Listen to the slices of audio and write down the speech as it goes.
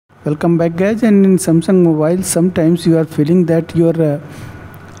Welcome back, guys. And in Samsung mobile, sometimes you are feeling that your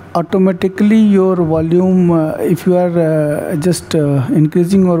automatically your volume, if you are just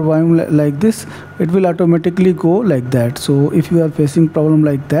increasing your volume like this, it will automatically go like that. So if you are facing problem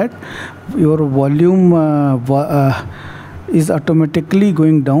like that, your volume is automatically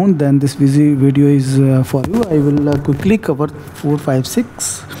going down, then this video is for you. I will quickly cover 5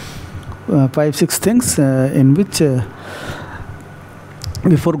 6 things in which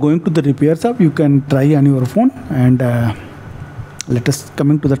before going to the repair shop you can try on your phone. And let us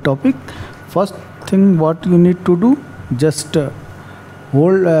coming to the topic. First thing what you need to do, just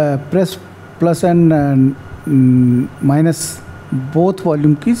hold press plus and minus both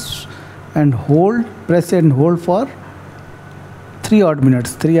volume keys and press and hold for 3 or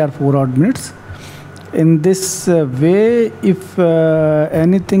 4 odd minutes. In this way, if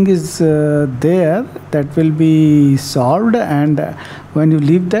anything is there, that will be solved. And when you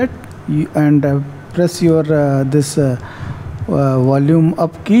leave that and press your this volume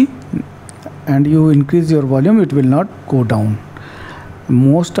up key and you increase your volume, it will not go down.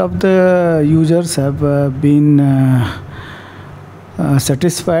 Most of the users have been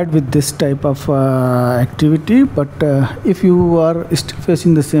satisfied with this type of activity. But if you are still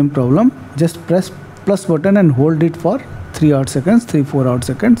facing the same problem, just press plus button and hold it for 3 odd seconds, 3-4 odd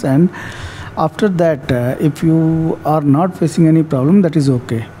seconds, and after that if you are not facing any problem, that is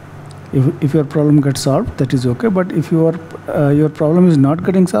okay. If your problem gets solved, that is okay. But if your problem is not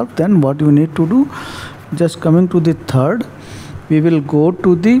getting solved, then what you need to do, just coming to the third, we will go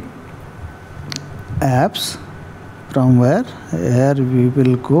to the apps. From where here we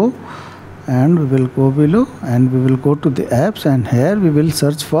will go, and we will go below and we will go to the apps, and here we will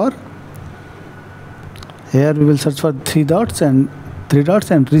search for three dots and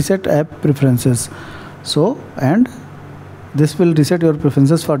reset app preferences. So, and this will reset your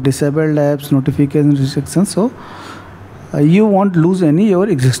preferences for disabled apps, notification restrictions. So you won't lose any your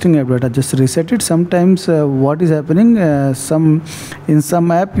existing app data, just reset it. Sometimes what is happening, in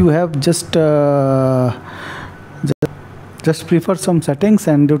some app you have just prefer some settings,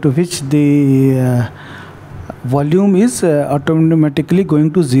 and due to which the volume is automatically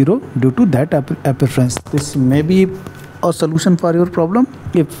going to 0 due to that app preference. This may be a solution for your problem.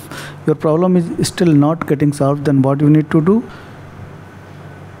 If your problem is still not getting solved, then what you need to do,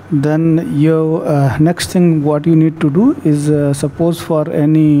 then your next thing what you need to do is suppose for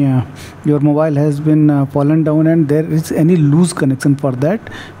any your mobile has been fallen down and there is any loose connection. For that,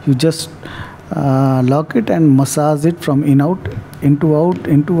 you just lock it and massage it from in out, into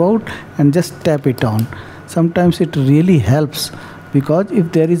out, and just tap it on. Sometimes it really helps, because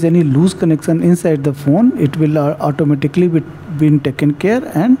if there is any loose connection inside the phone, it will automatically be taken care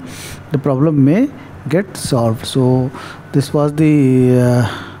and the problem may get solved. So this was the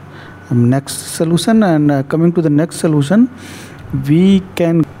next solution. And coming to the next solution, we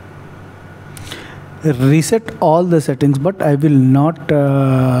can reset all the settings, but I will not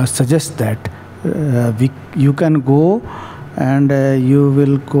suggest that. You can go and you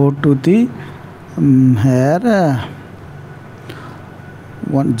will go to the here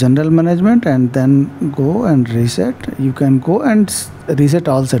one general management, and then go and reset. You can go and reset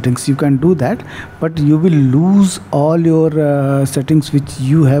all settings, you can do that, but you will lose all your settings which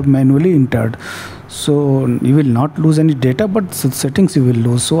you have manually entered. So you will not lose any data, but settings you will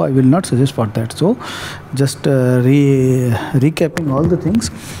lose. So I will not suggest for that. So just recapping all the things,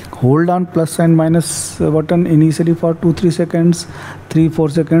 hold on plus and minus button initially for 2-3 seconds,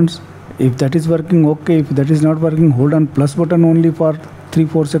 3-4 seconds. If that is working, okay. If that is not working, hold on plus button only for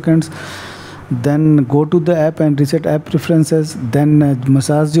 3-4 seconds. Then go to the app and reset app preferences. Then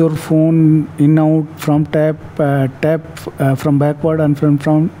massage your phone in out from tap from backward and from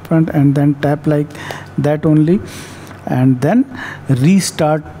front, and then tap like that only, and then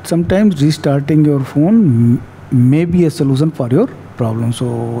restart. Sometimes restarting your phone may be a solution for your problem.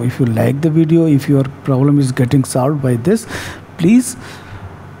 So if you like the video, if your problem is getting solved by this, please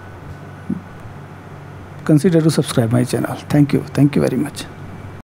consider to subscribe my channel. Thank you very much.